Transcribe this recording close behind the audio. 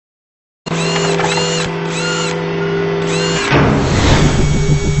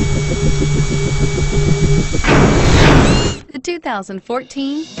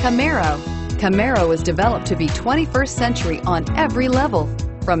2014 Camaro. Camaro was developed to be 21st century on every level,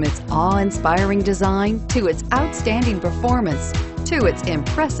 from its awe-inspiring design to its outstanding performance to its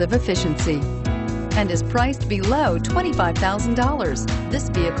impressive efficiency, and is priced below $25,000. This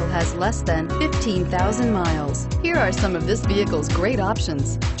vehicle has less than 15,000 miles. Here are some of this vehicle's great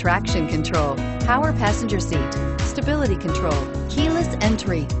options: traction control, power passenger seat, stability control, keyless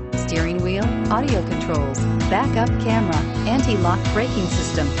entry, steering wheel audio controls, backup camera, anti-lock braking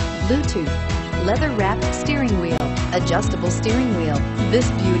system, Bluetooth, leather-wrapped steering wheel, adjustable steering wheel. This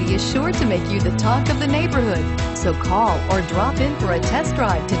beauty is sure to make you the talk of the neighborhood. So call or drop in for a test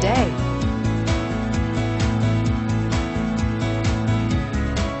drive today.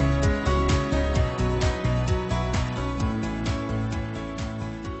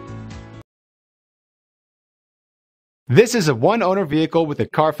 This is a one-owner vehicle with a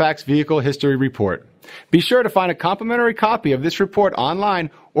CARFAX Vehicle History Report. Be sure to find a complimentary copy of this report online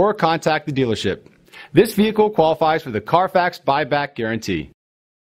or contact the dealership. This vehicle qualifies for the CARFAX BuyBack Guarantee.